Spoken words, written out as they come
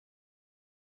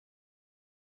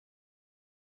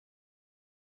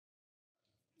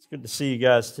Good to see you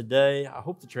guys today. I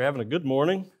hope that you're having a good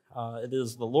morning. It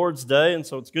is the Lord's Day, and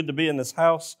so it's good to be in this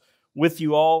house with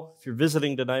you all. If you're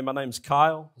visiting today, my name's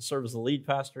Kyle. I serve as the lead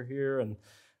pastor here, and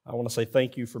I want to say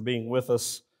thank you for being with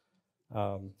us.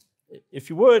 If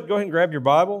you would, go ahead and grab your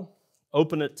Bible,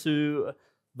 open it to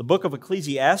the book of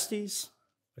Ecclesiastes.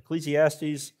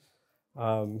 Ecclesiastes,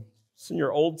 it's in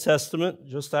your Old Testament,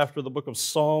 just after the book of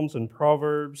Psalms and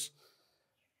Proverbs.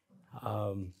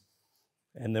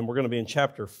 And then we're going to be in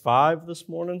chapter 5 this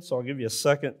morning, so I'll give you a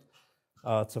second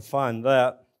to find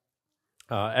that.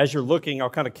 As you're looking, I'll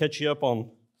kind of catch you up on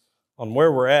where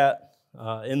we're at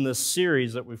in this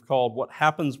series that we've called What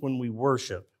Happens When We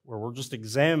Worship, where we're just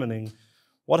examining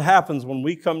what happens when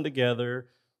we come together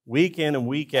week in and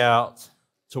week out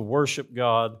to worship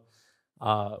God,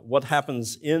 what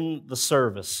happens in the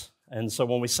service. And so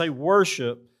when we say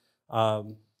worship,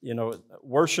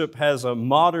 worship has a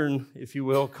modern, if you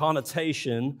will,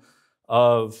 connotation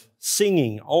of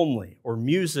singing only or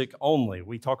music only.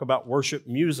 We talk about worship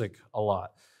music a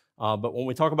lot, but when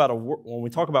we talk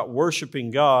about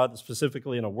worshiping God,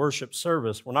 specifically in a worship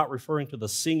service, we're not referring to the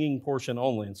singing portion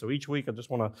only. And so each week, I just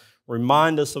want to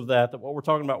remind us of that what we're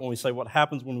talking about when we say what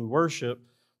happens when we worship,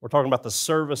 we're talking about the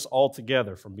service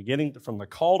altogether, from the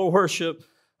call to worship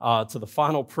to the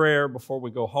final prayer before we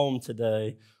go home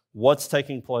today. What's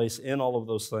taking place in all of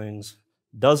those things?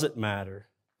 Does it matter?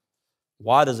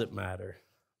 Why does it matter?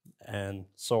 And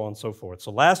so on and so forth.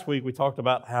 So last week we talked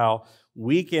about how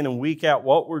week in and week out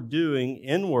what we're doing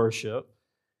in worship,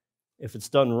 if it's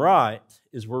done right,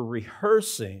 is we're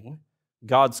rehearsing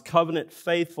God's covenant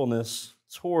faithfulness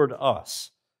toward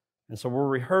us. And so we're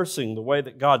rehearsing the way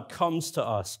that God comes to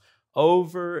us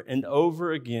over and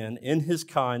over again in His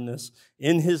kindness,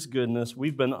 in His goodness.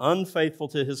 We've been unfaithful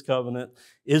to His covenant.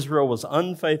 Israel was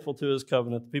unfaithful to His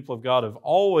covenant. The people of God have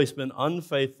always been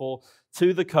unfaithful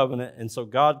to the covenant, and so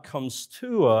God comes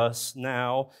to us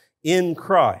now in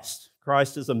Christ.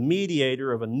 Christ is a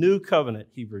mediator of a new covenant,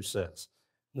 Hebrews says.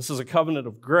 This is a covenant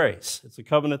of grace. It's a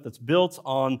covenant that's built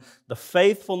on the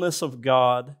faithfulness of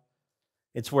God.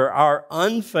 It's where our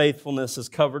unfaithfulness is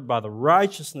covered by the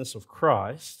righteousness of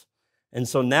Christ. And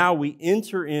so now we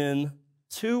enter in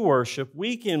to worship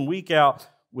week in, week out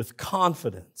with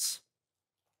confidence.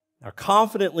 Now,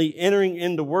 confidently entering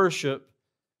into worship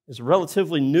is a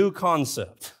relatively new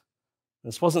concept.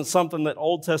 This wasn't something that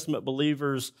Old Testament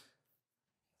believers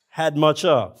had much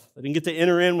of. They didn't get to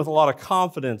enter in with a lot of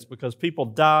confidence because people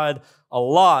died a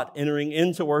lot entering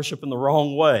into worship in the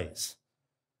wrong ways.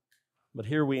 But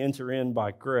here we enter in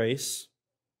by grace.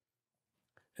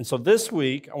 And so this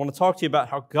week, I want to talk to you about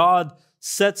how God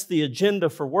sets the agenda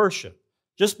for worship.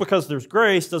 Just because there's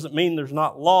grace doesn't mean there's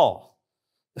not law.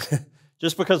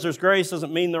 Just because there's grace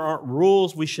doesn't mean there aren't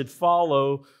rules we should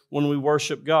follow when we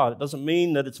worship God. It doesn't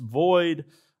mean that it's void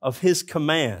of His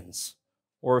commands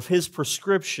or of His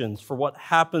prescriptions for what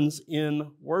happens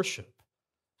in worship.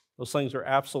 Those things are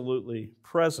absolutely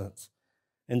present.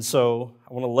 And so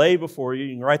I want to lay before you,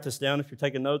 you can write this down if you're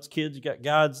taking notes. Kids, you got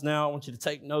guides now. I want you to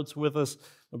take notes with us.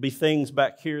 There'll be things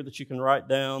back here that you can write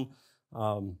down.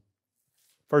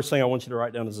 First thing I want you to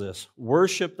write down is this: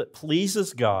 worship that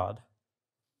pleases God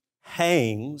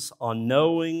hangs on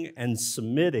knowing and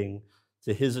submitting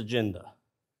to His agenda.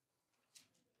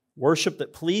 Worship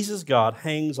that pleases God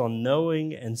hangs on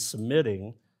knowing and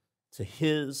submitting to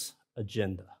His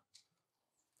agenda.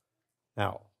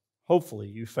 Now, hopefully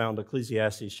you found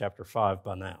Ecclesiastes chapter 5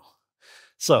 by now.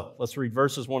 So let's read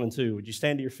verses 1 and 2. Would you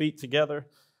stand to your feet together?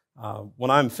 When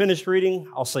I'm finished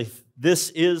reading, I'll say, "This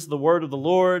is the word of the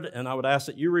Lord," and I would ask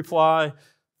that you reply,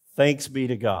 "Thanks be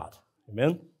to God."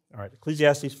 Amen? All right,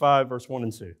 Ecclesiastes 5, verse 1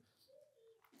 and 2.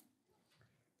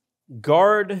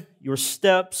 Guard your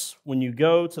steps when you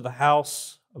go to the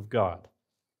house of God.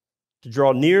 To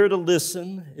draw near to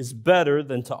listen is better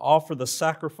than to offer the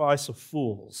sacrifice of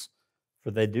fools, for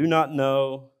they do not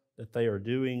know that they are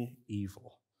doing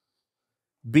evil.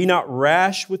 Be not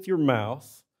rash with your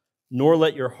mouth, nor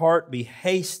let your heart be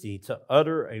hasty to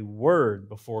utter a word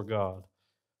before God.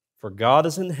 For God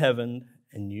is in heaven,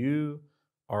 and you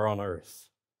are on earth.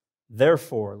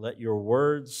 Therefore, let your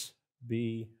words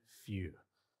be few.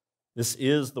 This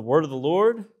is the word of the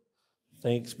Lord.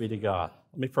 Thanks be to God.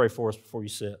 Let me pray for us before you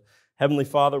sit. Heavenly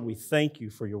Father, we thank you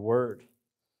for your word.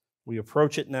 We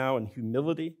approach it now in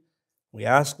humility. We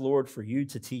ask, Lord, for you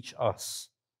to teach us.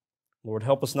 Lord,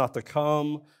 help us not to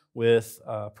come with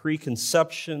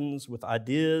preconceptions, with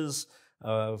ideas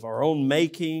of our own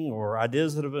making or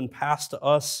ideas that have been passed to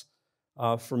us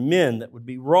from men that would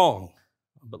be wrong.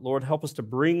 But Lord, help us to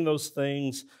bring those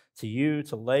things to you,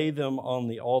 to lay them on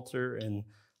the altar and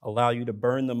allow you to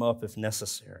burn them up if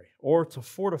necessary, or to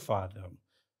fortify them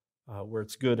where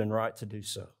it's good and right to do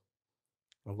so.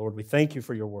 And Lord, we thank you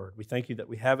for your word. We thank you that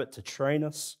we have it to train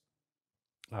us.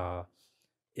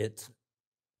 It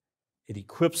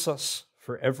equips us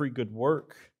for every good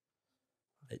work.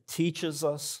 It teaches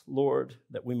us, Lord,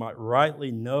 that we might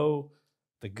rightly know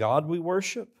the God we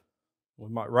worship. We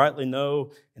might rightly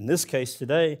know, in this case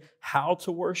today, how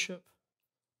to worship.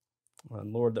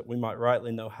 And Lord, that we might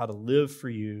rightly know how to live for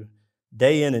you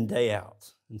day in and day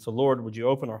out. And so, Lord, would you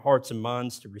open our hearts and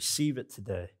minds to receive it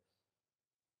today?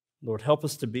 Lord, help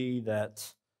us to be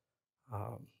that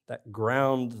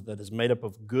ground that is made up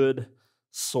of good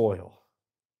soil,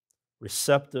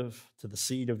 receptive to the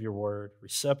seed of your word,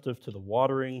 receptive to the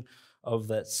watering of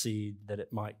that seed, that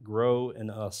it might grow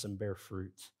in us and bear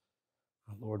fruit.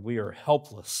 Lord, we are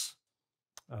helpless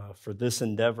for this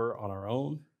endeavor on our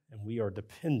own, and we are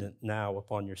dependent now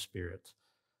upon your Spirit.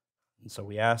 And so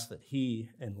we ask that He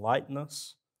enlighten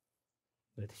us,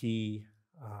 that He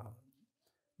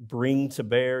bring to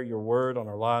bear your word on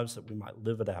our lives, that we might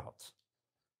live it out.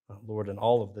 Lord, and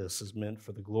all of this is meant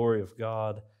for the glory of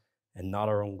God and not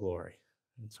our own glory.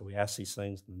 And so we ask these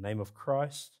things in the name of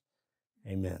Christ.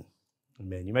 Amen.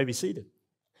 Amen. You may be seated.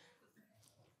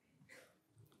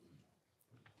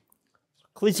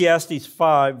 Ecclesiastes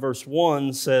 5, verse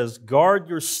 1 says, "Guard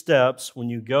your steps when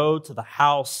you go to the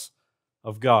house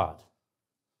of God."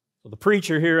 So the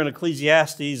preacher here in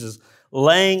Ecclesiastes is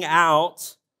laying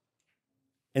out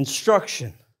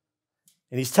instruction.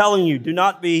 And he's telling you, do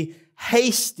not be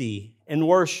hasty in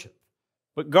worship,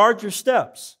 but guard your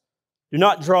steps. Do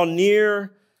not draw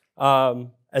near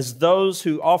as those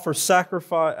who offer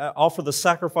the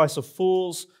sacrifice of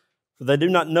fools, for they do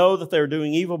not know that they are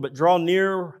doing evil, but draw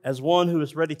near as one who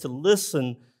is ready to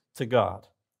listen to God.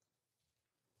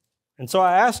 And so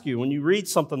I ask you, when you read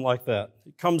something like that,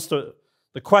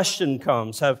 the question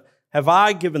comes, have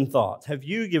I given thought? Have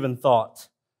you given thought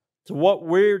to what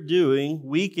we're doing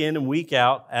week in and week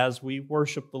out as we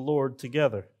worship the Lord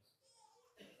together?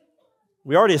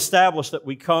 We already established that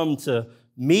we come to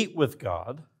meet with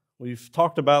God. We've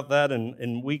talked about that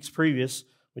in weeks previous.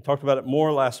 We talked about it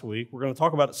more last week. We're going to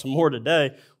talk about it some more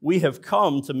today. We have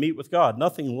come to meet with God.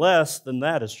 Nothing less than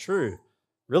that is true.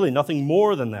 Really, nothing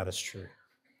more than that is true.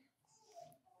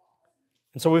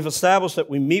 And so we've established that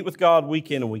we meet with God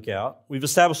week in and week out. We've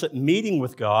established that meeting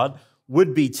with God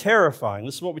would be terrifying.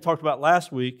 This is what we talked about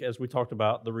last week as we talked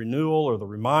about the renewal or the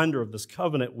reminder of this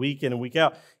covenant week in and week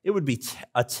out. It would be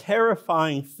a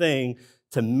terrifying thing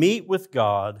to meet with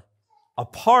God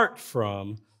apart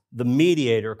from the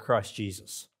mediator, Christ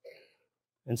Jesus.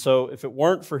 And so if it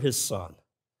weren't for His Son,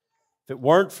 if it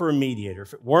weren't for a mediator,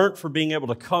 if it weren't for being able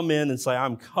to come in and say,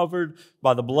 I'm covered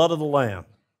by the blood of the Lamb,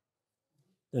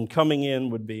 then coming in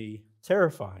would be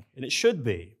terrifying. And it should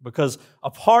be, because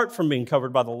apart from being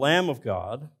covered by the Lamb of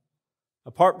God,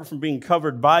 apart from being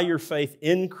covered by your faith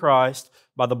in Christ,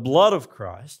 by the blood of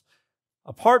Christ,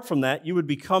 apart from that, you would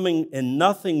be coming in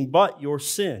nothing but your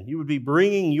sin. You would be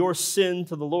bringing your sin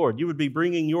to the Lord. You would be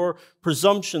bringing your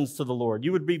presumptions to the Lord.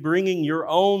 You would be bringing your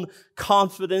own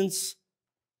confidence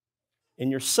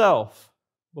in yourself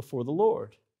before the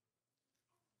Lord.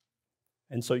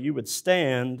 And so you would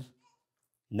stand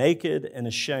naked and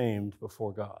ashamed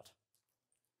before God.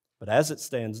 But as it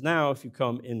stands now, if you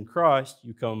come in Christ,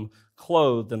 you come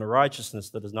clothed in a righteousness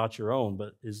that is not your own,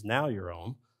 but is now your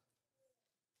own.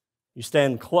 You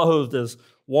stand clothed as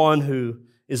one who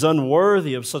is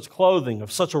unworthy of such clothing,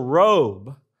 of such a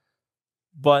robe,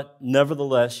 but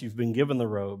nevertheless, you've been given the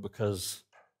robe because,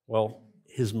 well,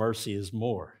 His mercy is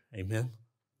more. Amen?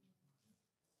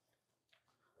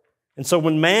 And so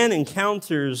when man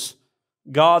encounters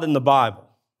God in the Bible,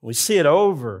 we see it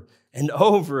over and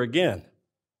over again.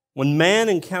 When man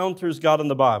encounters God in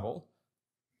the Bible,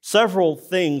 several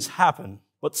things happen,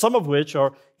 but some of which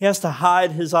are he has to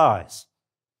hide his eyes.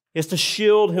 He has to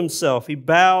shield himself. He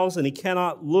bows and he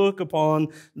cannot look upon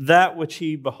that which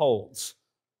he beholds.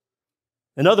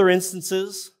 In other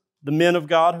instances, the men of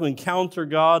God who encounter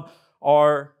God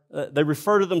they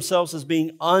refer to themselves as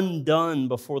being undone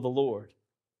before the Lord.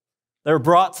 They're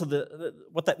brought to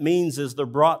what that means is they're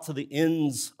brought to the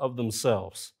ends of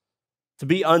themselves. To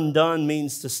be undone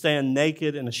means to stand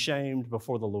naked and ashamed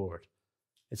before the Lord.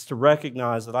 It's to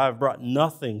recognize that I have brought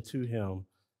nothing to Him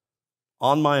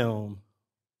on my own,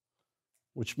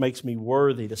 which makes me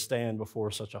worthy to stand before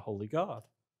such a holy God.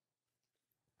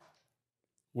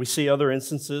 We see other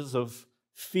instances of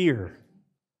fear.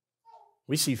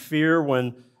 We see fear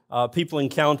when people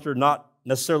encounter not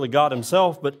necessarily God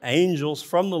Himself, but angels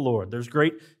from the Lord. There's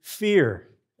great fear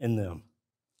in them.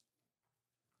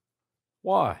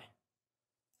 Why?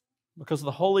 Because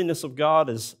the holiness of God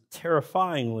is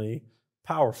terrifyingly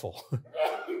powerful.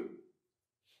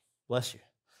 Bless you.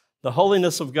 The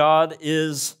holiness of God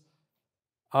is,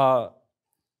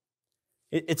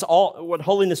 it's all, what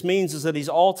holiness means is that He's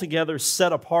altogether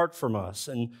set apart from us.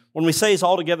 And when we say He's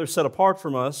altogether set apart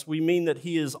from us, we mean that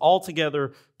He is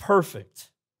altogether perfect.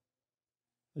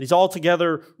 That He's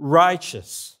altogether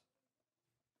righteous.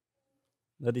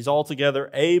 That He's altogether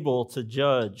able to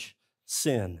judge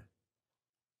sin.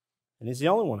 And He's the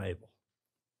only one able.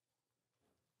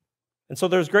 And so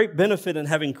there's great benefit in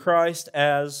having Christ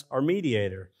as our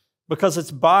mediator, because it's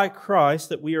by Christ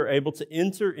that we are able to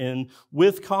enter in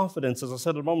with confidence, as I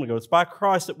said a moment ago. It's by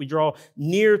Christ that we draw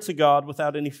near to God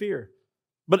without any fear.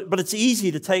 But it's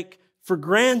easy to take for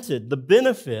granted the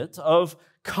benefit of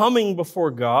coming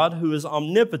before God, who is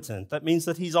omnipotent. That means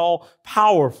that He's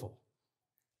all-powerful.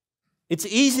 It's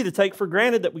easy to take for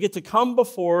granted that we get to come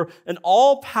before an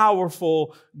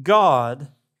all-powerful God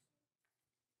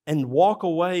and walk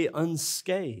away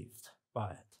unscathed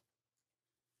by it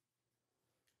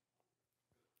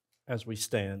as we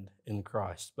stand in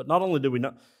Christ. But not only do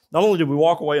we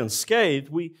walk away unscathed,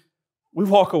 we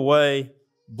walk away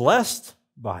blessed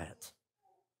by it.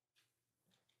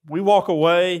 We walk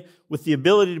away with the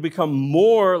ability to become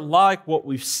more like what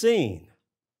we've seen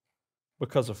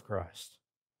because of Christ.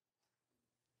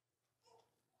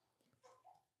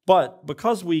 But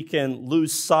because we can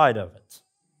lose sight of it,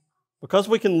 because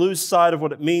we can lose sight of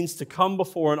what it means to come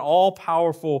before an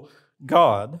all-powerful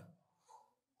God,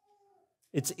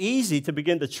 it's easy to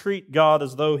begin to treat God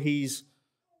as though He's,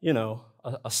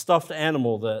 a stuffed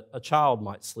animal that a child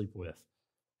might sleep with.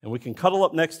 And we can cuddle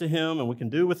up next to Him and we can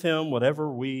do with Him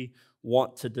whatever we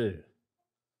want to do.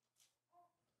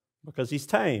 Because He's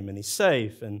tame and He's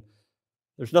safe and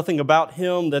there's nothing about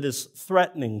Him that is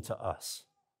threatening to us.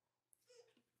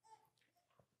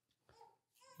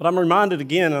 But I'm reminded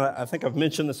again, and I think I've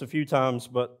mentioned this a few times,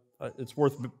 but it's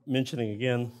worth mentioning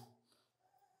again.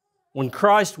 When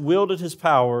Christ wielded His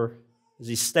power as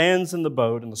He stands in the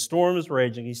boat and the storm is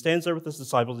raging, He stands there with His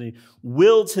disciples and He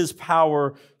wields His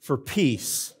power for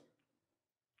peace.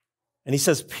 And He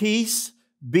says, "Peace,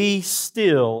 be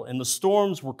still," and the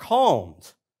storms were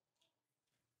calmed.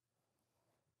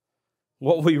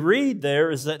 What we read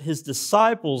there is that His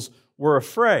disciples were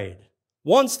afraid.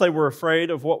 Once they were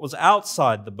afraid of what was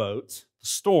outside the boat, the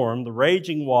storm, the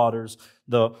raging waters,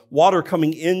 the water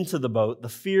coming into the boat, the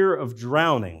fear of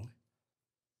drowning.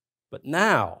 But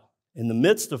now, in the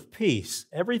midst of peace,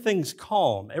 everything's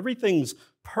calm, everything's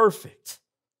perfect.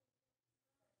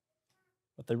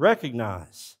 But they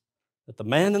recognize that the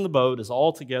man in the boat is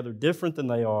altogether different than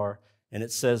they are, and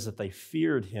it says that they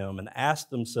feared him and asked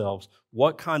themselves,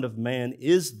 what kind of man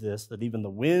is this that even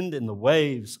the wind and the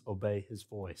waves obey his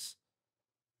voice?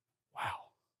 Wow.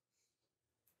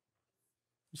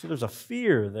 You see, there's a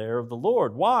fear there of the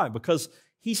Lord. Why? Because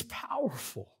He's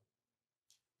powerful.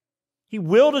 He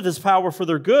wielded His power for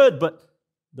their good, but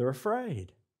they're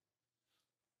afraid.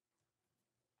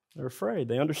 They're afraid.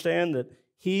 They understand that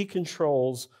He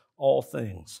controls all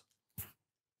things.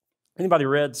 Anybody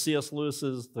read C.S.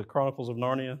 Lewis's The Chronicles of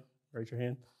Narnia? Raise your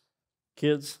hand.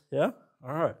 Kids? Yeah?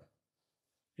 All right.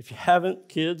 If you haven't,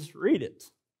 kids, read it.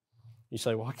 You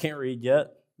say, well, I can't read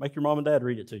yet. Make your mom and dad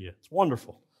read it to you. It's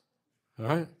wonderful. All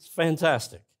right? It's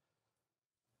fantastic.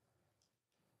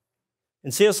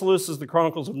 In C.S. Lewis's The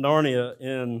Chronicles of Narnia,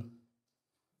 in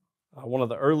one of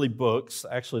the early books,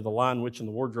 actually the Lion, Witch, and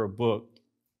the Wardrobe book,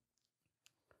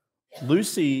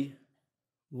 Lucy,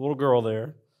 the little girl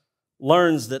there,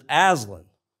 learns that Aslan,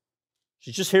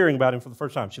 she's just hearing about him for the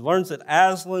first time, she learns that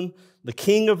Aslan, the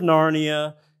king of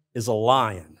Narnia, is a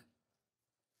lion.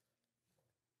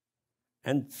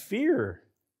 And fear.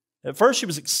 At first she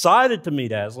was excited to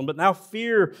meet Aslan, but now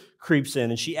fear creeps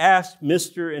in, and she asked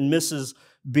Mr. and Mrs.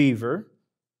 Beaver.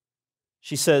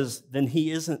 She says, then he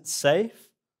isn't safe?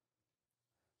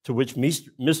 To which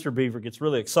Mr. Beaver gets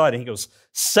really excited. He goes,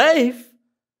 safe?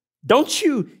 Don't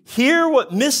you hear what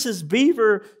Mrs.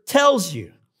 Beaver tells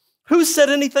you? Who said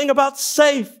anything about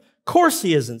safe? Of course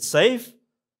he isn't safe,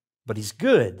 but he's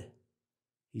good.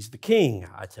 He's the king,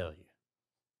 I tell you.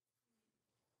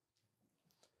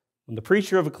 When the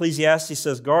preacher of Ecclesiastes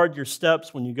says, guard your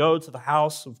steps when you go to the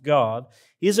house of God,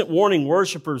 he isn't warning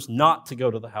worshipers not to go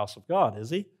to the house of God,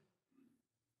 is he?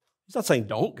 He's not saying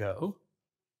don't go.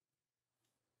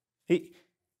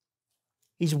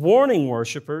 He's warning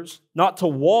worshipers not to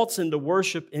waltz into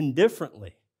worship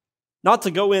indifferently, not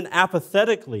to go in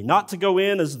apathetically, not to go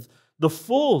in as the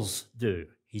fools do,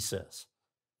 he says,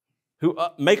 who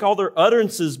make all their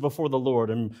utterances before the Lord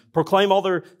and proclaim all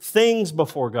their things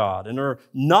before God and are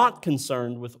not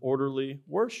concerned with orderly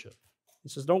worship. He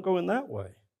says, don't go in that way.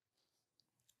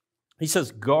 He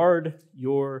says, guard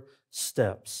your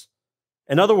steps.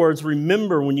 In other words,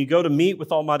 remember when you go to meet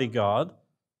with Almighty God,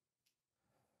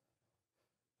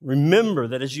 remember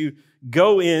that as you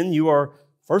go in, you are,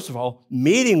 first of all,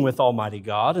 meeting with Almighty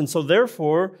God, and so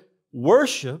therefore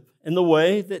worship in the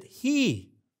way that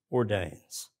He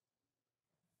ordains.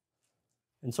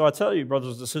 And so I tell you,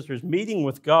 brothers and sisters, meeting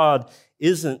with God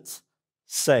isn't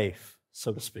safe,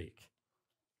 so to speak,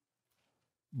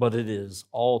 but it is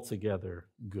altogether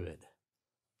good.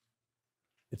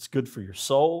 It's good for your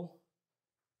soul.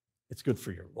 It's good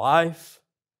for your life.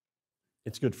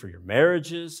 It's good for your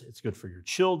marriages. It's good for your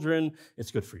children.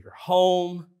 It's good for your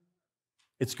home.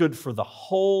 It's good for the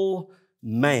whole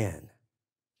man.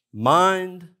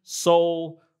 Mind,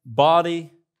 soul,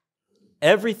 body,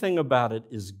 everything about it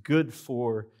is good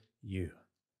for you.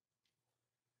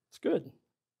 It's good.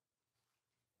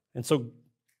 And so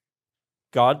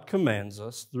God commands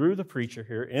us through the preacher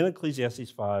here in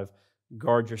Ecclesiastes 5,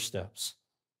 guard your steps.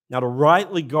 Now, to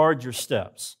rightly guard your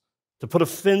steps, to put a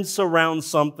fence around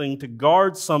something, to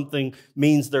guard something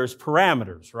means there's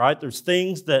parameters, right? There's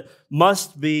things that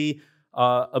must be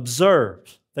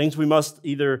observed, things we must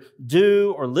either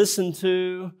do or listen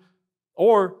to,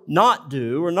 or not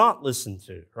do or not listen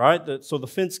to, right? So the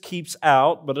fence keeps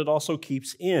out, but it also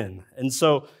keeps in. And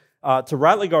so to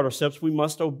rightly guard our steps, we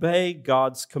must obey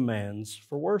God's commands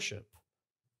for worship.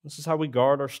 This is how we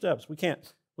guard our steps. We can't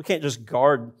just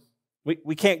guard.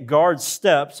 We can't guard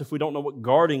steps if we don't know what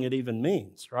guarding it even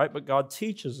means, right? But God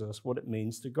teaches us what it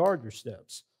means to guard your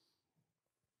steps.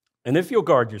 And if you'll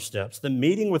guard your steps, then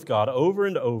meeting with God over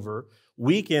and over,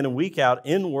 week in and week out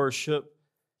in worship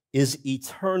is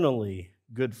eternally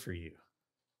good for you.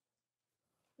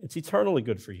 It's eternally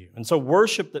good for you. And so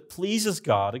worship that pleases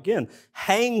God, again,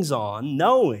 hangs on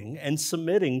knowing and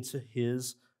submitting to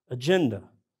His agenda.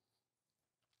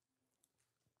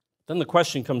 Then the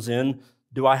question comes in,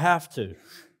 do I have to?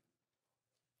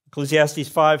 Ecclesiastes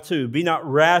 5:2, be not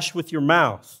rash with your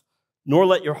mouth, nor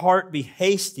let your heart be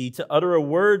hasty to utter a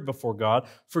word before God,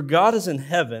 for God is in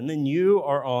heaven and you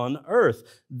are on earth.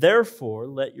 Therefore,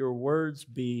 let your words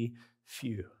be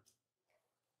few.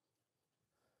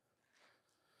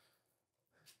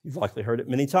 You've likely heard it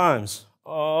many times.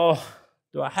 Oh,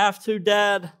 do I have to,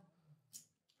 Dad?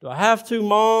 Do I have to,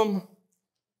 Mom?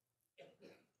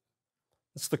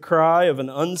 It's the cry of an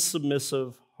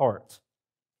unsubmissive heart.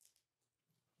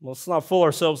 Well, let's not fool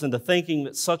ourselves into thinking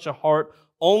that such a heart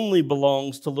only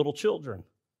belongs to little children.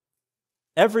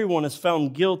 Everyone is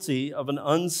found guilty of an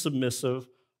unsubmissive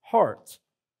heart.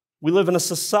 We live in a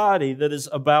society that is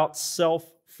about self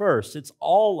first. It's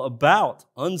all about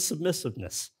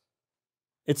unsubmissiveness.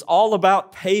 It's all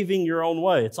about paving your own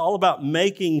way. It's all about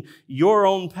making your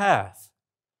own path.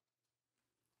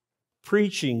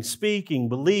 Preaching, speaking,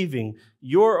 believing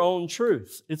your own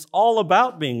truth. It's all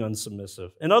about being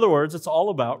unsubmissive. In other words, it's all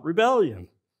about rebellion.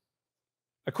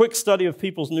 A quick study of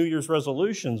people's New Year's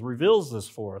resolutions reveals this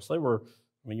for us.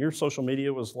 Your social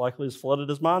media was likely as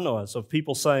flooded as mine was, of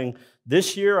people saying,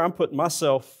 this year I'm putting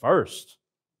myself first.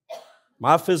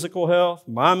 My physical health,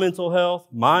 my mental health,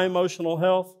 my emotional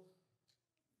health.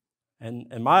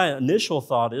 And my initial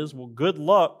thought is, well, good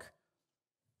luck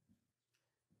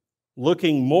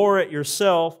looking more at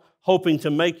yourself, hoping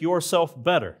to make yourself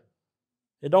better.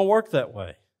 It don't work that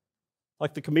way.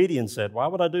 Like the comedian said, why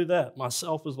would I do that?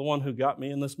 Myself is the one who got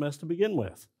me in this mess to begin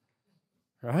with,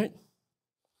 right?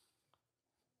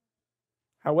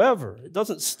 However, it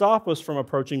doesn't stop us from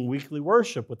approaching weekly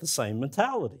worship with the same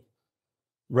mentality.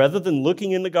 Rather than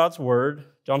looking into God's Word,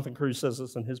 Jonathan Cruz says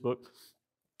this in his book,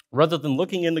 rather than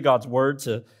looking into God's Word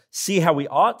to see how we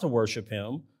ought to worship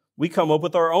Him, we come up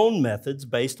with our own methods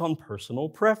based on personal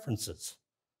preferences.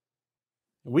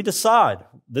 We decide,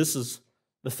 this is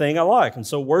the thing I like. And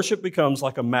so worship becomes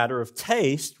like a matter of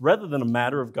taste rather than a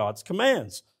matter of God's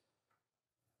commands.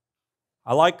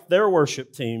 I like their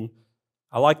worship team.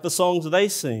 I like the songs they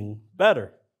sing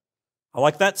better. I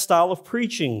like that style of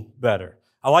preaching better.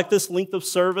 I like this length of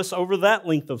service over that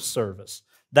length of service.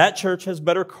 That church has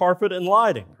better carpet and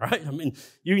lighting, right?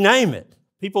 You name it.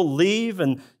 People leave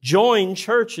and join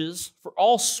churches for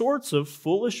all sorts of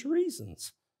foolish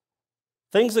reasons.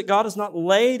 Things that God has not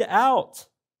laid out.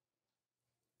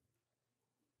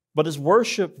 But is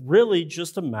worship really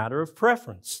just a matter of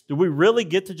preference? Do we really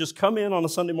get to just come in on a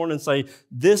Sunday morning and say,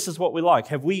 this is what we like?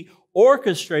 Have we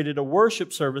orchestrated a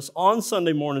worship service on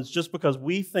Sunday mornings just because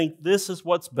we think this is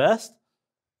what's best?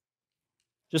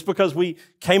 Just because we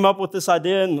came up with this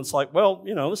idea and it's like, well,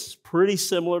 this is pretty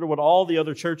similar to what all the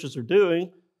other churches are doing.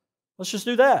 Let's just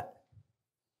do that.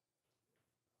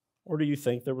 Or do you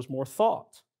think there was more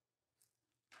thought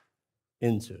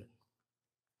into it?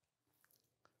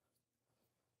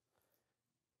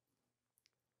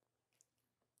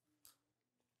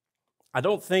 I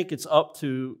don't think it's up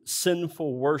to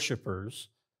sinful worshipers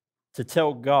to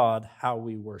tell God how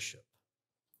we worship.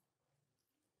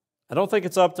 I don't think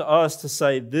it's up to us to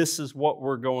say, this is what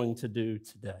we're going to do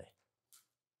today.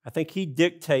 I think He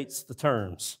dictates the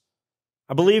terms.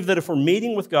 I believe that if we're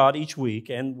meeting with God each week,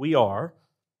 and we are,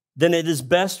 then it is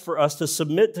best for us to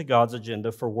submit to God's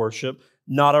agenda for worship,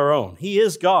 not our own. He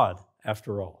is God,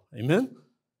 after all. Amen?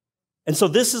 And so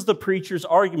this is the preacher's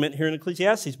argument here in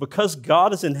Ecclesiastes. Because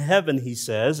God is in heaven, he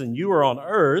says, and you are on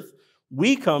earth,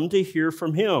 we come to hear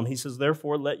from Him. He says,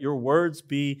 therefore, let your words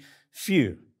be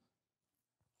few.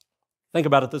 Think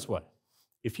about it this way.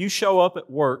 If you show up at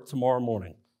work tomorrow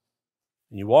morning,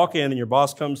 and you walk in and your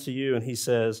boss comes to you and he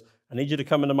says, I need you to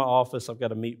come into my office, I've got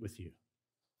to meet with you.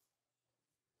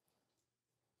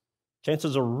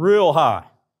 Chances are real high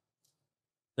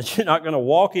that you're not going to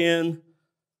walk in,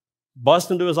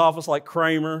 bust into his office like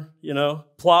Kramer,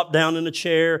 plop down in a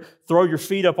chair, throw your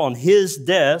feet up on his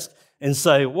desk and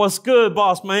say, what's good,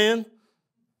 boss man?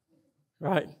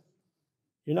 Right?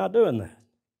 You're not doing that.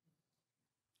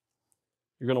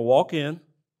 You're going to walk in,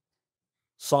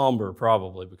 somber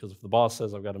probably, because if the boss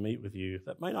says, I've got to meet with you,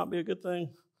 that may not be a good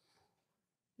thing.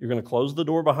 You're going to close the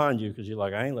door behind you because you're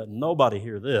like, I ain't letting nobody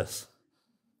hear this.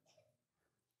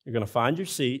 You're going to find your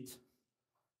seat,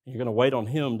 and you're going to wait on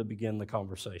him to begin the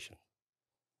conversation.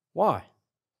 Why?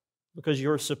 Because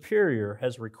your superior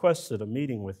has requested a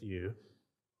meeting with you,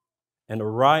 and a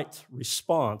right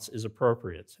response is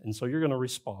appropriate. And so you're going to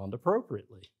respond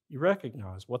appropriately. You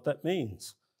recognize what that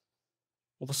means.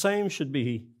 Well, the same should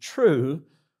be true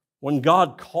when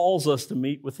God calls us to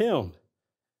meet with Him.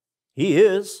 He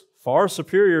is far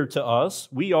superior to us.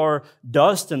 We are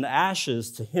dust and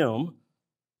ashes to Him.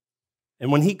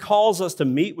 And when He calls us to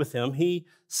meet with Him, He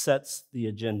sets the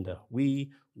agenda.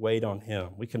 We wait on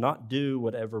Him. We cannot do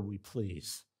whatever we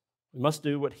please. We must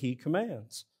do what He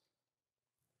commands.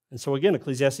 And so again,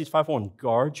 Ecclesiastes 5:1,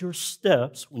 guard your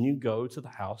steps when you go to the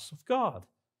house of God.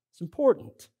 It's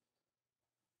important.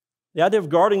 The idea of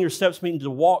guarding your steps means to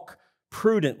walk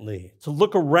prudently, to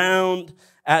look around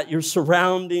at your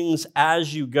surroundings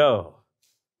as you go.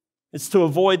 It's to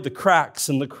avoid the cracks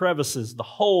and the crevices, the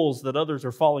holes that others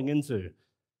are falling into.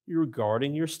 You're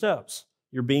guarding your steps.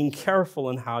 You're being careful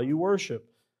in how you worship.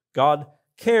 God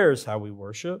cares how we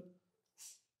worship.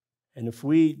 And if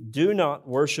we do not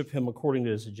worship Him according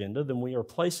to His agenda, then we are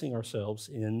placing ourselves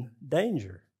in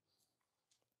danger.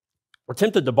 We're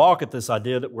tempted to balk at this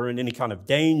idea that we're in any kind of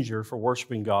danger for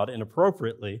worshiping God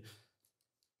inappropriately.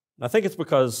 And I think it's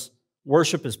because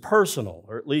worship is personal,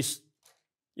 or at least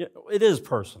it is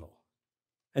personal.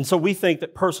 And so we think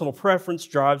that personal preference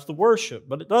drives the worship,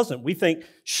 but it doesn't. We think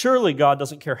surely God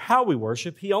doesn't care how we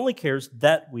worship. He only cares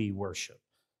that we worship.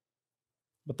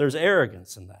 But there's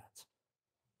arrogance in that.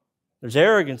 There's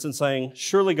arrogance in saying,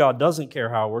 surely God doesn't care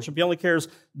how I worship. He only cares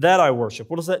that I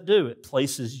worship. What does that do? It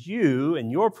places you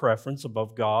and your preference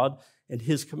above God and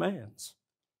His commands.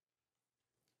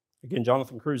 Again,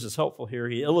 Jonathan Cruz is helpful here.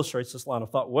 He illustrates this line of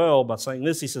thought well by saying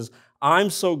this. He says, I'm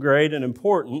so great and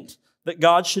important that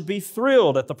God should be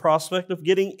thrilled at the prospect of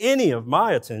getting any of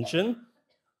my attention.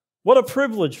 What a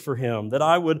privilege for Him that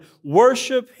I would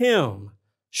worship Him.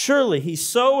 Surely He's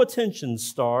so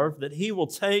attention-starved that He will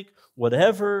take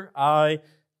whatever I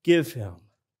give Him.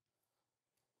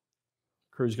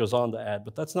 Cruz goes on to add,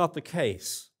 but that's not the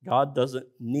case. God doesn't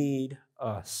need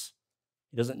us.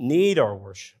 He doesn't need our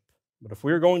worship. But if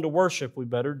we're going to worship, we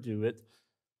better do it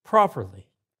properly.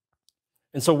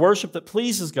 And so worship that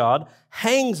pleases God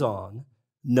hangs on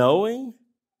knowing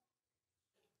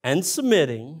and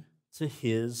submitting to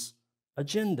His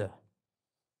agenda.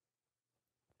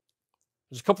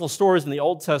 There's a couple of stories in the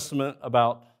Old Testament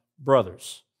about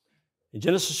brothers. In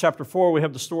Genesis chapter 4, we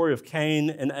have the story of Cain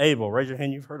and Abel. Raise your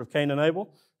hand, you've heard of Cain and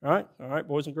Abel. All right,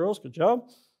 boys and girls, good job.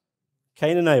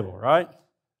 Cain and Abel, right?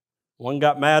 One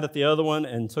got mad at the other one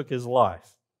and took his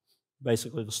life.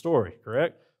 Basically the story,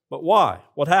 correct? But why?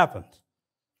 What happened?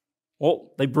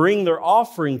 Well, they bring their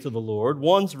offering to the Lord.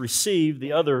 One's received,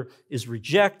 the other is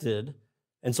rejected.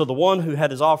 And so the one who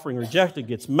had his offering rejected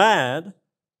gets mad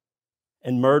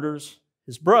and murders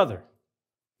his brother.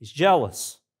 He's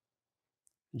jealous.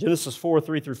 In Genesis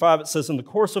 4:3-5, it says, in the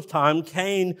course of time,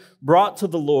 Cain brought to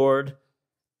the Lord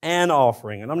an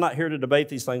offering. And I'm not here to debate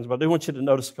these things, but I do want you to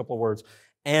notice a couple of words.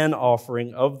 An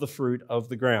offering of the fruit of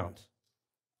the ground.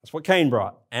 That's what Cain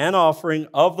brought. An offering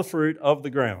of the fruit of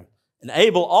the ground. And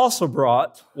Abel also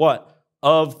brought what?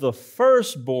 Of the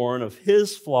firstborn of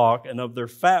his flock and of their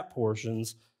fat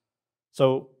portions.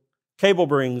 So Abel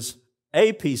brings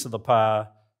a piece of the pie.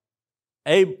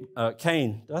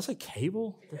 Cain, did I say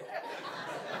cable?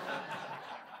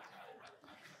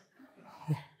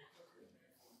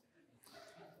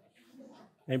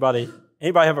 Anybody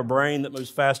have a brain that moves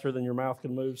faster than your mouth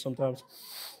can move sometimes?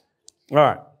 All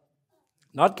right.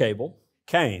 Not Cable,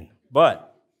 Cain,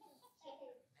 but,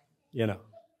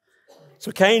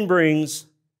 So Cain brings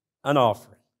an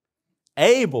offering.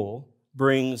 Abel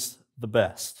brings the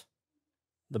best.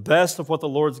 The best of what the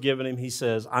Lord's given him. He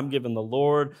says, I'm giving the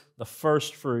Lord the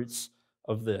first fruits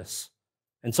of this.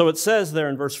 And so it says there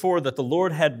in verse 4 that the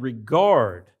Lord had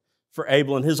regard for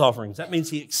Abel and his offerings. That means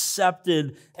he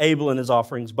accepted Abel and his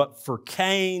offerings. But for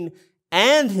Cain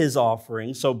and his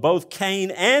offering, so both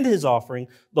Cain and his offering,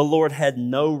 the Lord had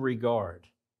no regard.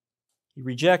 He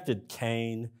rejected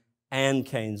Cain and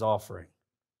Cain's offering.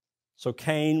 So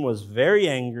Cain was very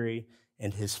angry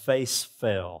and his face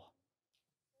fell.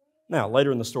 Now,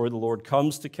 later in the story, the Lord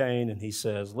comes to Cain and he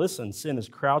says, listen, sin is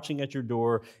crouching at your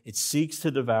door. It seeks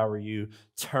to devour you.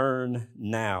 Turn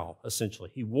now,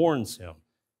 essentially. He warns him.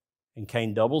 And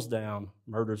Cain doubles down,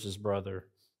 murders his brother.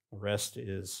 The rest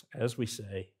is, as we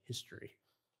say, history.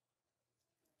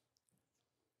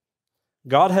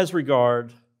 God has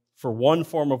regard for one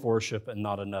form of worship and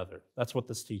not another. That's what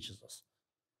this teaches us.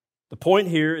 The point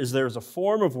here is there's a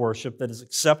form of worship that is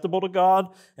acceptable to God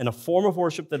and a form of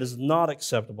worship that is not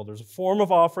acceptable. There's a form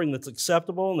of offering that's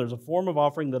acceptable and there's a form of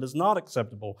offering that is not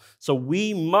acceptable. So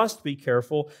we must be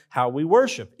careful how we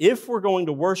worship. If we're going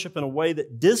to worship in a way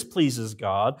that displeases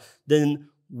God, then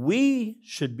we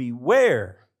should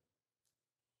beware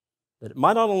that it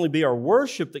might not only be our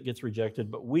worship that gets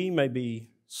rejected, but we may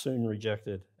be soon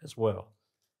rejected as well.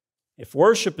 If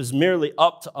worship is merely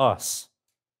up to us,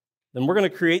 then we're going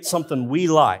to create something we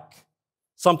like,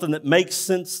 something that makes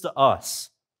sense to us.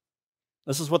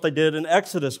 This is what they did in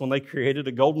Exodus when they created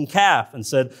a golden calf and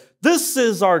said, this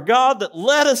is our God that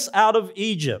led us out of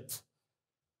Egypt.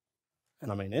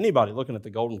 And anybody looking at the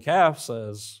golden calf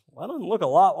says, well, that doesn't look a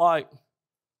lot like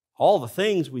all the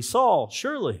things we saw,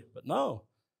 surely. But no,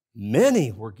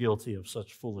 many were guilty of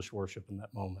such foolish worship in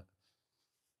that moment.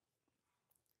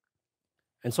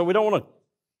 And so we don't want to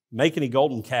make any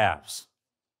golden calves.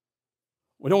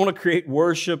 We don't want to create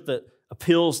worship that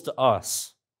appeals to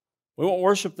us. We want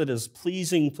worship that is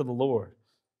pleasing to the Lord.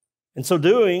 And so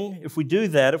if we do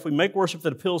that, if we make worship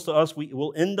that appeals to us, we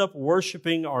will end up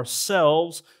worshiping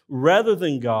ourselves rather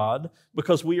than God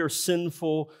because we are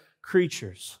sinful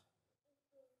creatures.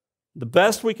 The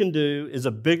best we can do is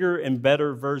a bigger and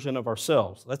better version of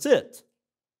ourselves. That's it.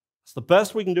 It's the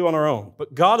best we can do on our own.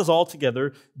 But God is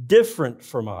altogether different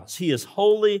from us. He is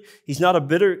holy. He's not a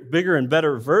bigger and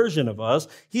better version of us.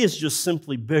 He is just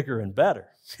simply bigger and better.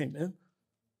 Amen.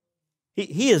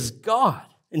 He is God,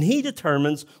 and He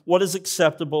determines what is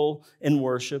acceptable in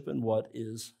worship and what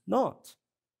is not.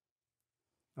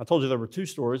 I told you there were two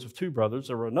stories of two brothers.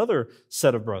 There were another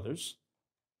set of brothers,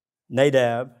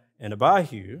 Nadab and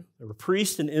Abihu. They were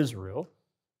priests in Israel.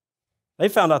 They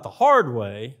found out the hard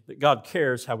way that God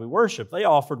cares how we worship. They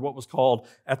offered what was called,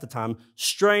 at the time,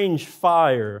 strange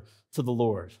fire to the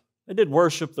Lord. They did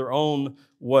worship their own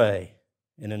way.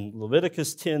 And in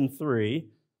Leviticus 10:3,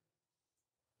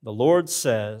 the Lord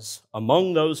says,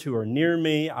 among those who are near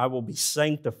me, I will be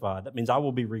sanctified. That means I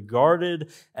will be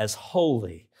regarded as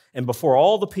holy. And before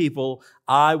all the people,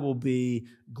 I will be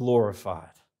glorified.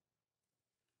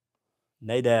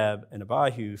 Nadab and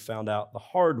Abihu found out the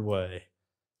hard way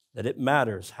that it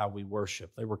matters how we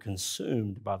worship. They were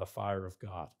consumed by the fire of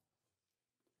God.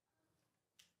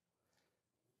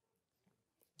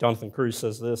 Jonathan Cruz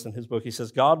says this in his book. He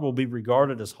says, God will be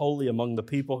regarded as holy among the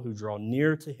people who draw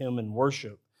near to Him in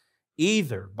worship,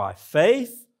 either by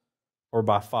faith or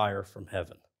by fire from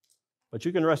heaven. But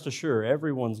you can rest assured,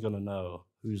 everyone's going to know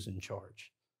who's in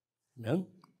charge. Amen?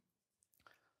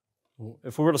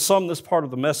 If we were to sum this part of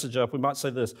the message up, we might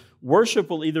say this: worship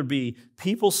will either be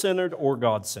people-centered or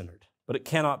God-centered, but it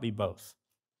cannot be both.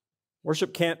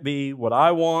 Worship can't be what I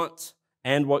want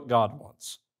and what God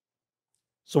wants.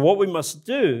 So what we must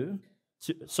do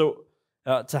to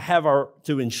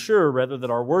ensure that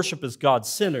our worship is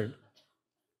God-centered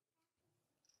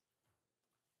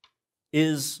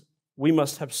is we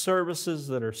must have services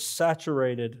that are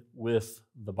saturated with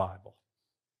the Bible.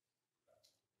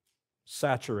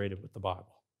 Saturated with the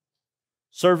Bible.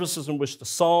 Services in which the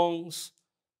songs,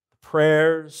 the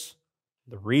prayers,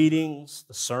 the readings,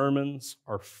 the sermons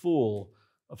are full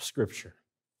of Scripture.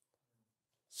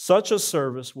 Such a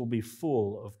service will be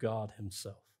full of God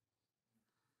Himself.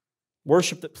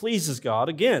 Worship that pleases God,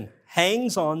 again,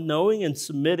 hangs on knowing and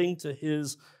submitting to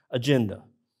His agenda.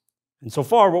 And so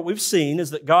far, what we've seen is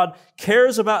that God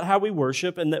cares about how we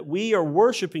worship and that we are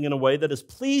worshiping in a way that is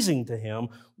pleasing to Him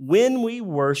when we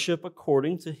worship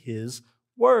according to His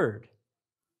Word.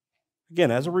 Again,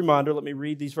 as a reminder, let me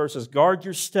read these verses. Guard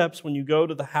your steps when you go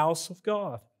to the house of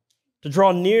God. To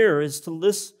draw near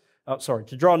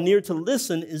to draw near to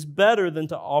listen is better than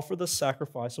to offer the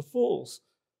sacrifice of fools,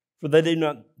 for they do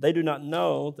not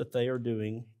know that they are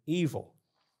doing evil.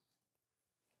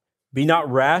 Be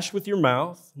not rash with your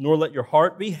mouth, nor let your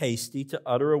heart be hasty to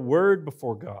utter a word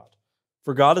before God.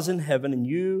 For God is in heaven and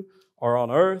you are on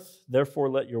earth, therefore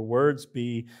let your words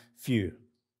be few.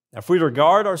 Now, if we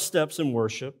regard our steps in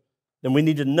worship, then we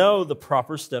need to know the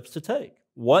proper steps to take.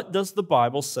 What does the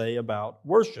Bible say about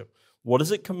worship? What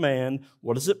does it command?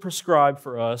 What does it prescribe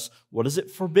for us? What does it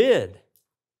forbid?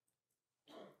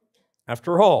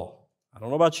 After all, I don't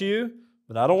know about you,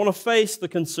 but I don't want to face the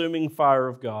consuming fire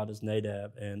of God as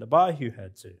Nadab and Abihu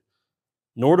had to.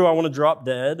 Nor do I want to drop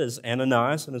dead as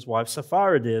Ananias and his wife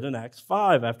Sapphira did in Acts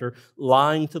 5 after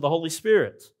lying to the Holy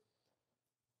Spirit.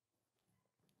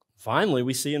 Finally,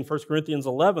 we see in 1 Corinthians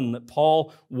 11 that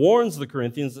Paul warns the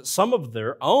Corinthians that some of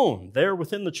their own, there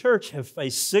within the church, have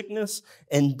faced sickness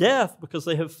and death because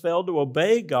they have failed to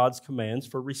obey God's commands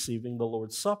for receiving the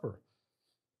Lord's Supper.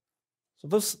 So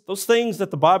those things that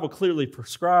the Bible clearly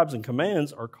prescribes and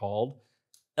commands are called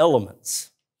elements.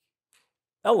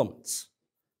 Elements.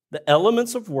 The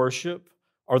elements of worship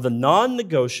are the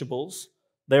non-negotiables.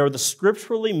 They are the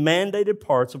scripturally mandated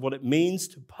parts of what it means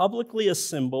to publicly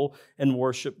assemble and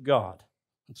worship God.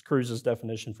 That's Cruz's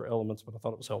definition for elements, but I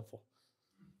thought it was helpful.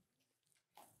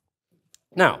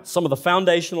 Now, some of the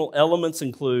foundational elements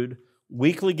include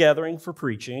weekly gathering for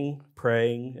preaching,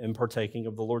 praying, and partaking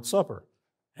of the Lord's Supper,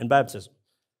 and baptism.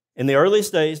 In the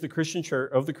earliest days of the Christian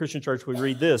church, we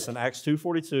read this in Acts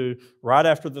 2:42, right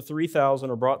after the 3,000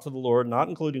 are brought to the Lord, not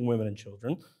including women and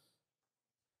children.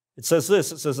 It says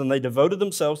this, and they devoted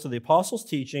themselves to the apostles'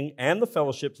 teaching and the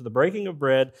fellowship, to the breaking of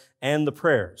bread and the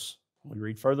prayers. We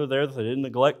read further there that they didn't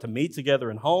neglect to meet together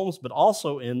in homes, but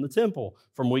also in the temple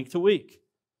from week to week.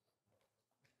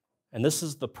 And this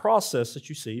is the process that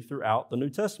you see throughout the New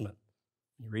Testament.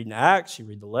 You read in Acts, you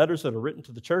read the letters that are written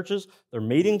to the churches, they're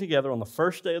meeting together on the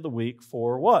first day of the week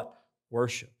for what?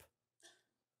 Worship.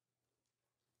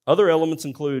 Other elements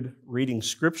include reading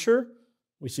Scripture.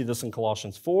 We see this in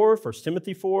Colossians 4, 1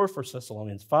 Timothy 4, 1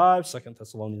 Thessalonians 5, 2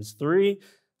 Thessalonians 3.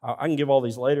 I can give all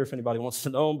these later if anybody wants to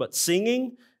know them, but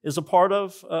singing is a part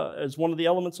of, is one of the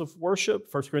elements of worship.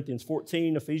 1 Corinthians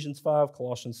 14, Ephesians 5,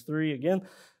 Colossians 3, again.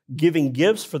 Giving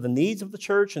gifts for the needs of the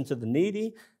church and to the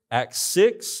needy. Acts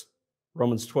 6,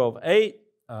 Romans 12, 8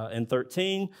 and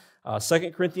 13.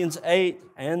 2 Corinthians 8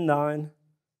 and 9.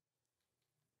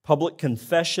 Public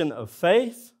confession of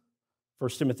faith. 1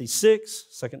 Timothy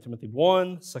 6, 2 Timothy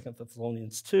 1, 2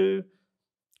 Thessalonians 2.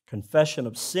 Confession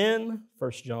of sin,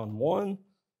 1 John 1.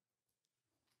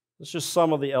 It's just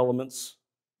some of the elements.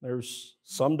 There's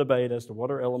some debate as to what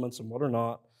are elements and what are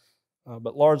not.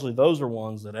 But largely those are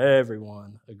ones that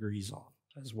everyone agrees on,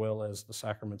 as well as the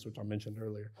sacraments, which I mentioned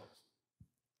earlier.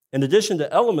 In addition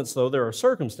to elements, though, there are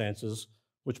circumstances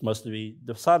which must be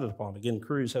decided upon. Again,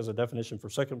 Cruz has a definition for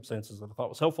circumstances that I thought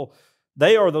was helpful.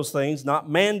 They are those things not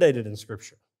mandated in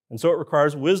Scripture. And so it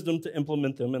requires wisdom to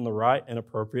implement them in the right and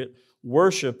appropriate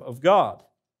worship of God.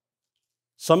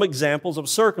 Some examples of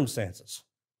circumstances.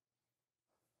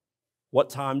 What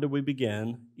time do we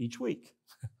begin each week?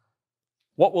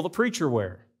 What will the preacher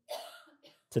wear?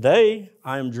 Today,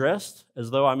 I am dressed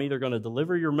as though I'm either going to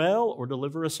deliver your mail or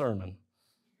deliver a sermon.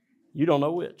 You don't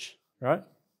know which, right?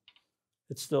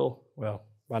 It's still, well,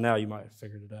 by now you might have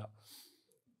figured it out.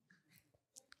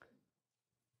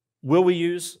 Will we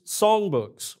use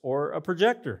songbooks or a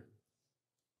projector?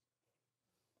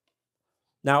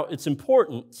 Now, it's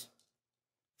important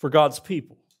for God's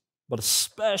people, but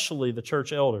especially the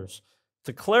church elders,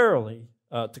 to clearly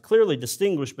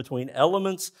distinguish between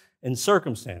elements and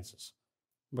circumstances.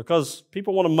 Because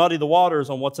people want to muddy the waters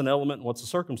on what's an element and what's a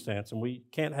circumstance, and we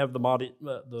can't have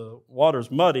the waters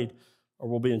muddied or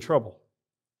we'll be in trouble.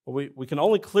 But we can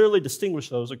only clearly distinguish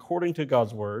those according to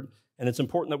God's Word, and it's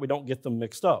important that we don't get them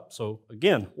mixed up. So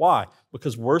again, why?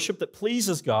 Because worship that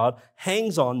pleases God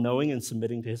hangs on knowing and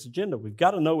submitting to His agenda. We've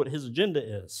got to know what His agenda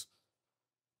is.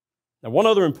 Now, one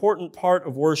other important part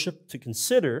of worship to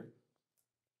consider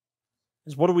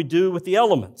is what do we do with the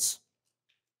elements?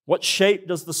 What shape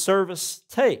does the service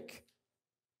take?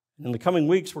 And in the coming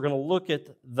weeks, we're going to look at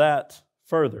that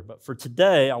further. But for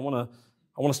today, I want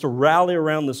us to rally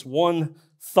around this one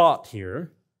thought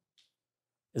here,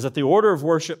 is that the order of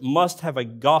worship must have a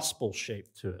gospel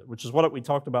shape to it, which is what we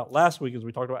talked about last week as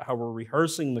we talked about how we're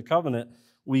rehearsing the covenant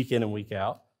week in and week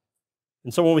out.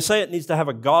 And so when we say it needs to have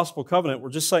a gospel covenant, we're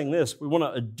just saying this. We want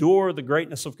to adore the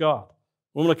greatness of God.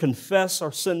 We want to confess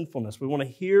our sinfulness. We want to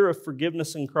hear of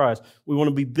forgiveness in Christ. We want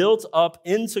to be built up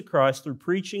into Christ through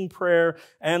preaching, prayer,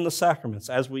 and the sacraments.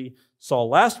 As we saw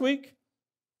last week,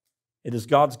 it is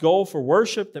God's goal for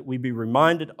worship that we be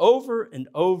reminded over and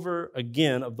over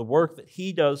again of the work that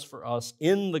He does for us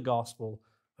in the gospel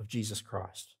of Jesus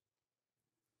Christ.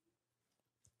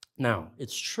 Now,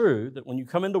 it's true that when you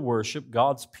come into worship,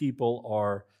 God's people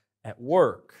are at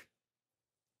work.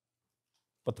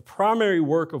 But the primary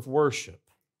work of worship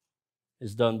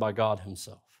is done by God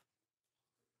Himself.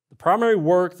 The primary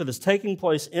work that is taking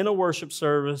place in a worship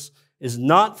service is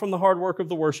not from the hard work of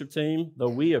the worship team, though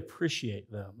we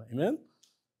appreciate them. Amen?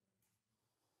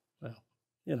 Well,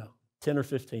 10 or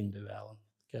 15 do, Alan.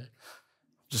 Okay?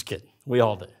 Just kidding. We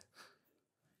all do.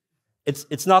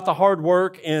 It's not the hard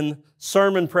work in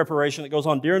sermon preparation that goes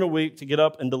on during a week to get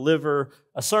up and deliver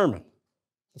a sermon.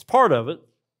 It's part of it.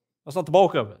 That's not the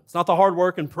bulk of it. It's not the hard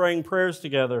work in praying prayers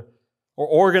together or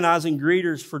organizing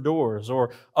greeters for doors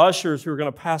or ushers who are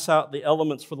going to pass out the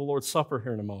elements for the Lord's Supper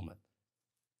here in a moment.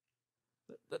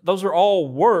 Those are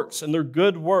all works, and they're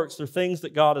good works. They're things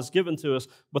that God has given to us.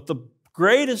 But the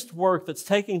greatest work that's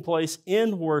taking place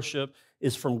in worship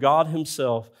is from God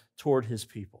Himself toward His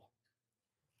people.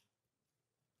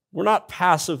 We're not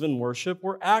passive in worship,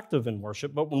 we're active in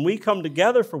worship. But when we come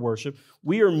together for worship,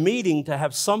 we are meeting to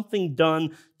have something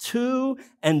done to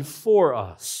and for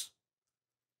us.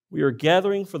 We are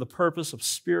gathering for the purpose of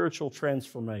spiritual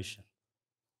transformation.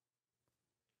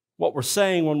 What we're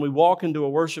saying when we walk into a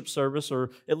worship service, or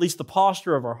at least the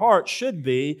posture of our heart, should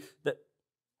be that,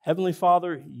 Heavenly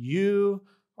Father, You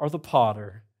are the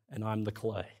potter and I'm the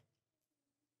clay.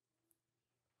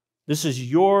 This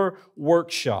is Your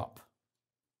workshop.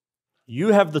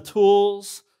 You have the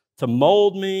tools to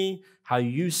mold me how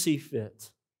You see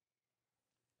fit.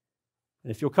 And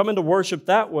if you'll come into worship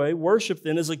that way, worship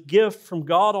then is a gift from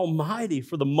God Almighty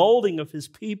for the molding of His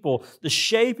people, the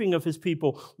shaping of His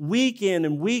people, week in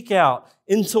and week out,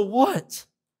 into what?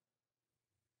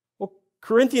 Well,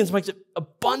 Corinthians makes it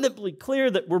abundantly clear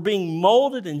that we're being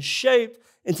molded and shaped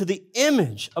into the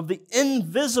image of the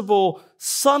invisible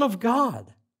Son of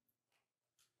God.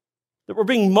 That we're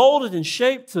being molded and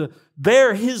shaped to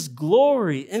bear His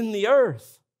glory in the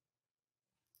earth.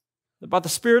 That by the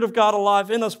Spirit of God alive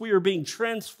in us, we are being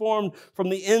transformed from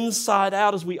the inside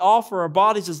out as we offer our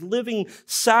bodies as living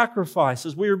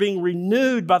sacrifices. We are being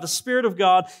renewed by the Spirit of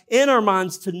God in our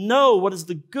minds to know what is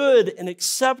the good and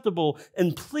acceptable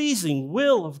and pleasing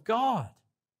will of God.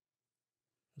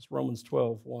 As Romans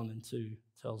 12, 1 and 2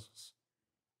 tells us.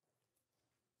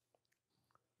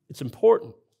 It's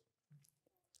important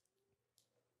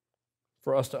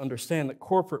for us to understand that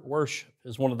corporate worship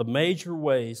is one of the major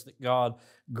ways that God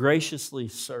graciously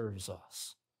serves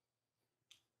us.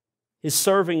 His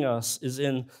serving us is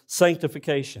in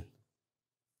sanctification.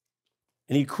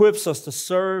 And He equips us to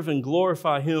serve and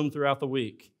glorify Him throughout the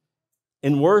week.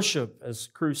 In worship, as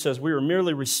Cruz says, we are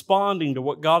merely responding to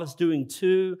what God is doing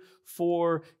to,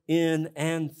 for, in,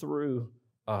 and through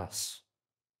us.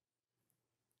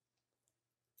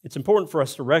 It's important for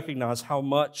us to recognize how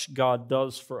much God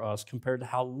does for us compared to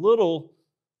how little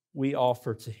we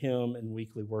offer to Him in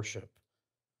weekly worship.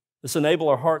 This enables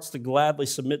our hearts to gladly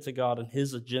submit to God and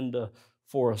His agenda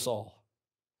for us all.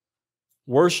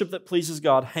 Worship that pleases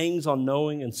God hangs on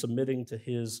knowing and submitting to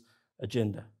His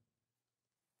agenda.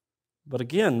 But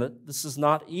again, this is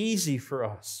not easy for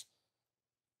us.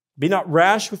 Be not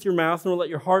rash with your mouth, nor let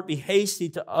your heart be hasty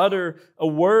to utter a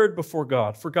word before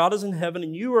God. For God is in heaven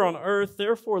and you are on earth,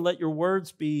 therefore let your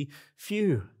words be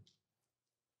few.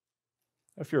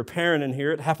 If you're a parent in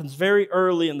here, it happens very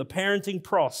early in the parenting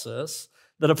process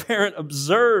that a parent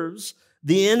observes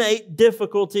the innate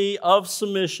difficulty of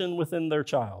submission within their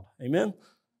child. Amen?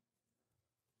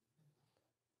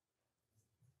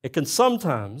 It can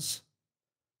sometimes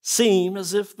seem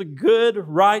as if the good,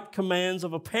 right commands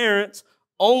of a parent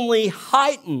only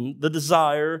heighten the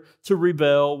desire to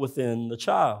rebel within the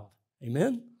child.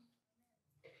 Amen?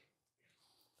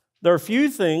 There are few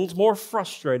things more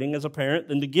frustrating as a parent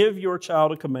than to give your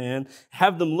child a command,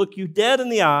 have them look you dead in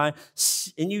the eye,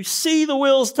 and you see the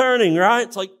wheels turning, right?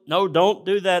 It's like, no, don't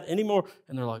do that anymore.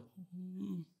 And they're like,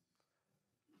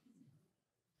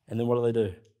 And then what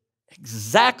do?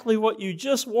 Exactly what you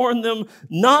just warned them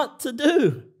not to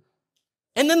do.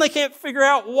 And then they can't figure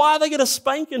out why they get a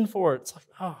spanking for it. It's like,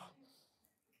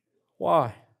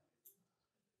 why?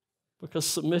 Because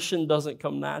submission doesn't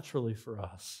come naturally for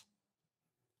us.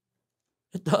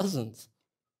 It doesn't.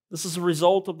 This is a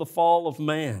result of the fall of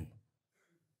man.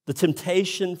 The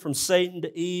temptation from Satan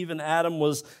to Eve and Adam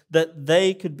was that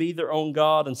they could be their own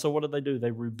God. And so what did they do?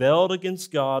 They rebelled against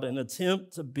God and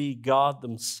attempt to be God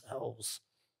themselves.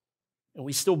 And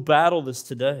we still battle this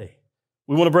today.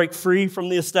 We want to break free from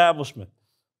the establishment.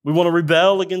 We want to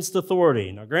rebel against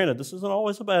authority. Now, granted, this isn't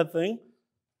always a bad thing.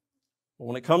 But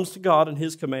when it comes to God and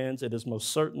His commands, it is most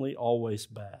certainly always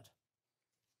bad.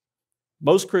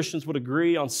 Most Christians would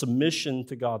agree on submission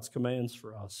to God's commands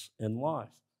for us in life.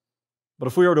 But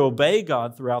if we are to obey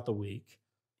God throughout the week,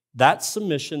 that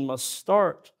submission must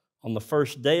start on the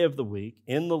first day of the week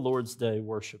in the Lord's Day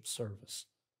worship service.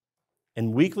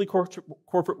 In weekly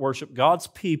corporate worship, God's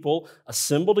people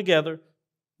assemble together.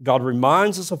 God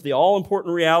reminds us of the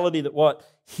all-important reality that what?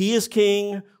 He is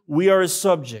king, we are His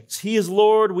subjects. He is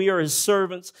Lord, we are His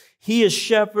servants. He is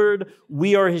shepherd,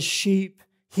 we are His sheep.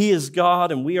 He is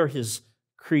God, and we are His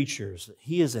creatures.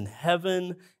 He is in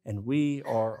heaven, and we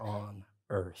are on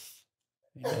earth.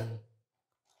 Amen.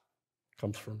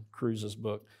 Comes from Cruz's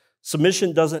book.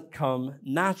 Submission doesn't come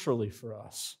naturally for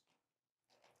us.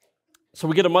 So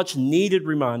we get a much needed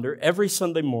reminder every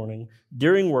Sunday morning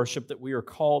during worship that we are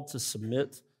called to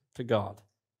submit to God.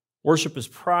 Worship is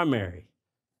primary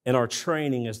in our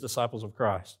training as disciples of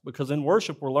Christ, because in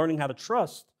worship we're learning how to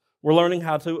trust. We're learning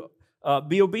how to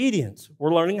be obedient.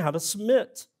 We're learning how to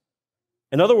submit.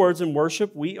 In other words, in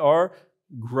worship we are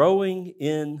growing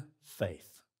in faith.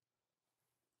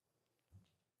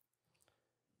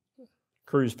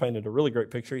 Cruz painted a really great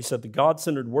picture. He said, the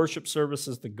God-centered worship service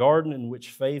is the garden in which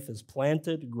faith is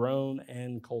planted, grown,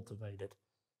 and cultivated.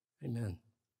 Amen.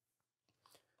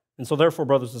 And so therefore,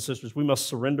 brothers and sisters, we must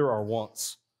surrender our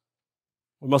wants.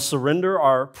 We must surrender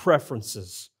our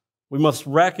preferences. We must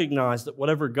recognize that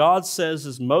whatever God says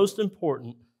is most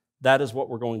important, that is what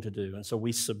we're going to do. And so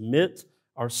we submit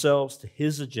ourselves to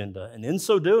His agenda. And in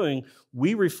so doing,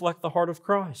 we reflect the heart of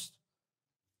Christ.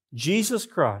 Jesus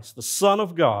Christ, the Son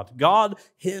of God, God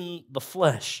in the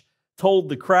flesh, told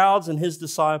the crowds and His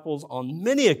disciples on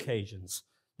many occasions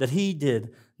that He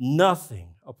did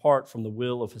nothing apart from the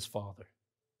will of His Father.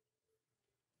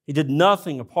 He did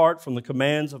nothing apart from the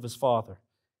commands of His Father.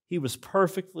 He was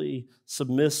perfectly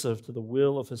submissive to the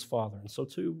will of His Father, and so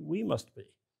too we must be.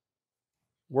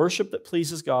 Worship that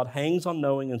pleases God hangs on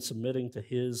knowing and submitting to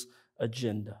His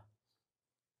agenda.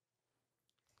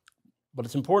 But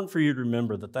it's important for you to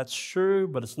remember that that's true,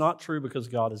 but it's not true because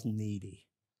God is needy.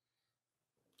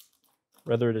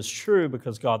 Rather, it is true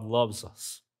because God loves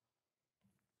us.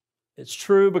 It's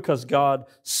true because God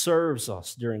serves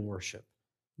us during worship,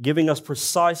 giving us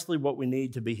precisely what we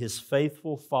need to be His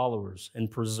faithful followers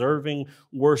and preserving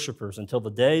worshipers until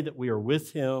the day that we are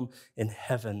with Him in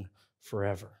heaven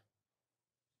forever.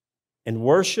 In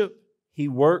worship, He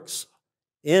works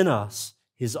in us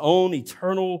His own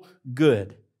eternal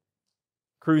good.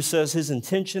 Cruz says His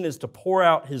intention is to pour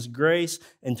out His grace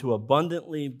and to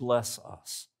abundantly bless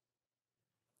us.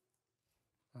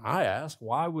 I ask,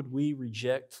 why would we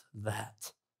reject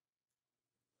that?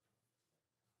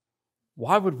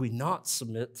 Why would we not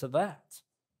submit to that?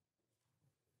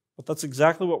 But that's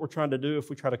exactly what we're trying to do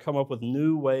if we try to come up with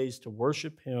new ways to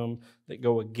worship Him that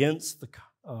go against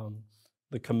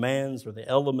the commands or the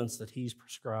elements that He's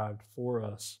prescribed for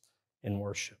us in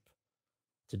worship.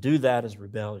 To do that is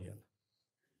rebellion.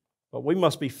 But we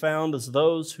must be found as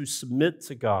those who submit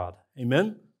to God.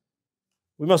 Amen?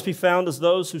 We must be found as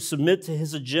those who submit to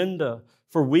His agenda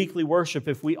for weekly worship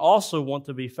if we also want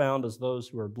to be found as those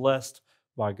who are blessed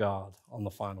by God on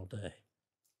the final day.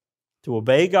 To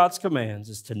obey God's commands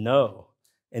is to know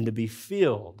and to be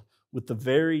filled with the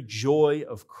very joy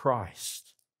of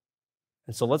Christ.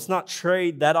 And so let's not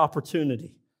trade that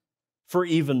opportunity for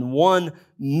even 1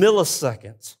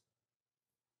 millisecond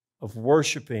of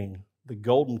worshiping the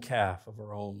golden calf of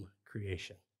our own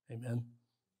creation. Amen?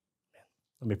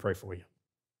 Let me pray for you.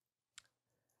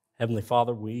 Heavenly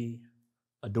Father, we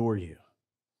adore You.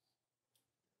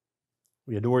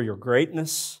 We adore Your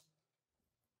greatness.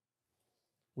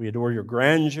 We adore Your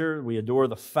grandeur. We adore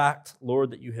the fact, Lord,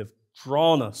 that You have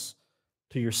drawn us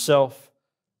to Yourself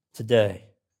today.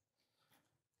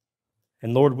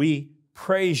 And Lord, we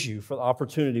praise You for the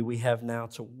opportunity we have now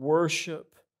to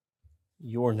worship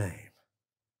Your name.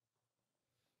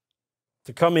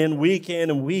 To come in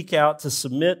and week out to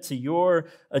submit to Your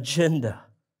agenda,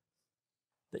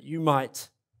 that You might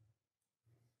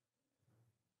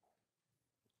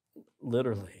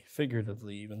literally,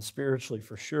 figuratively, even spiritually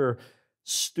for sure,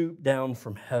 stoop down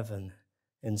from heaven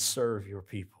and serve Your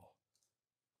people.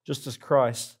 Just as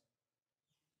Christ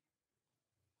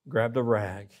grabbed a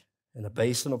rag and a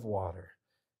basin of water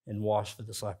and washed the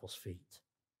disciples' feet.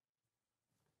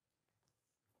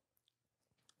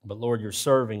 But Lord, you're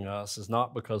serving us is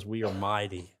not because we are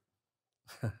mighty.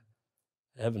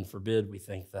 Heaven forbid we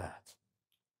think that.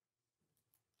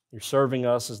 You're serving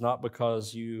us is not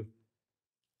because you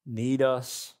need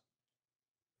us,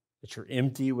 that you're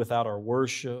empty without our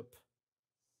worship.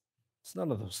 It's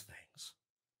none of those things.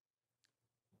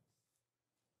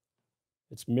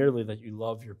 It's merely that you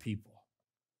love your people,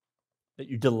 that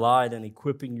you delight in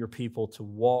equipping your people to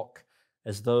walk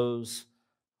as those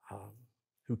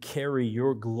who carry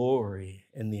your glory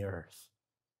in the earth.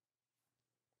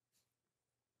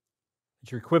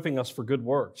 That you're equipping us for good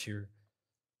works. You're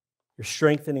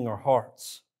strengthening our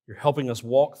hearts. You're helping us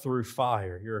walk through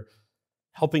fire. You're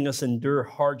helping us endure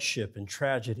hardship and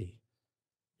tragedy.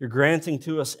 You're granting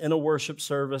to us in a worship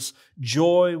service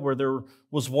joy where there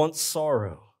was once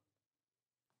sorrow.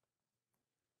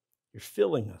 You're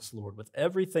filling us, Lord, with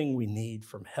everything we need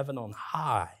from heaven on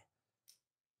high.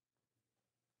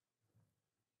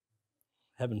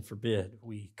 Heaven forbid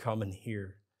we come in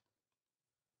here,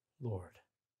 Lord,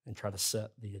 and try to set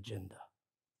the agenda.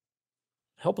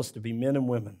 Help us to be men and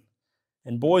women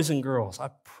and boys and girls.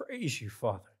 I praise you,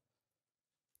 Father,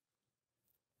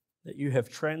 that you have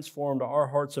transformed our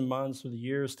hearts and minds through the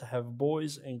years to have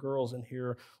boys and girls in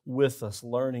here with us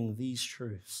learning these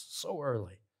truths so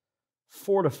early,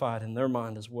 fortified in their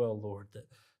mind as well, Lord, that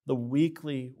the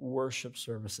weekly worship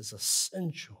service is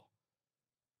essential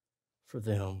for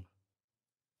them,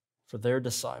 for their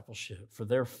discipleship, for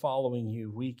their following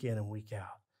you week in and week out.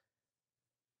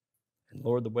 And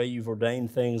Lord, the way you've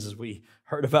ordained things, as we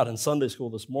heard about in Sunday school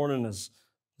this morning, as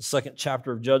the second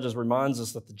chapter of Judges reminds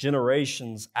us that the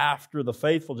generations after the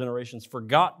faithful generations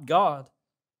forgot God.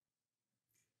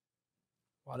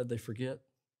 Why did they forget?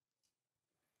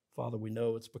 Father, we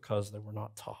know it's because they were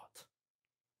not taught.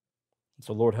 And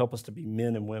so, Lord, help us to be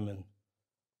men and women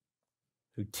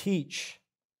who teach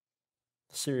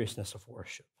the seriousness of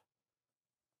worship,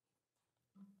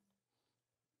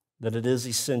 that it is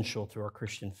essential to our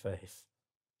Christian faith,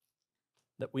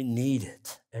 that we need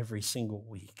it every single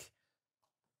week,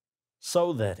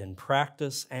 so that in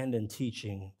practice and in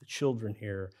teaching, the children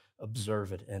here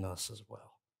observe it in us as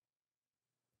well.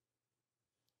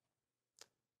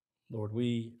 Lord,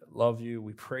 we love you,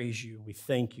 we praise you, we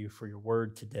thank you for your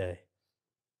word today.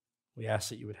 We ask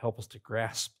that you would help us to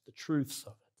grasp the truths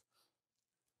of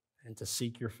it and to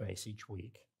seek your face each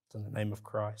week. It's in the name of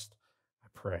Christ I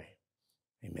pray.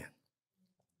 Amen.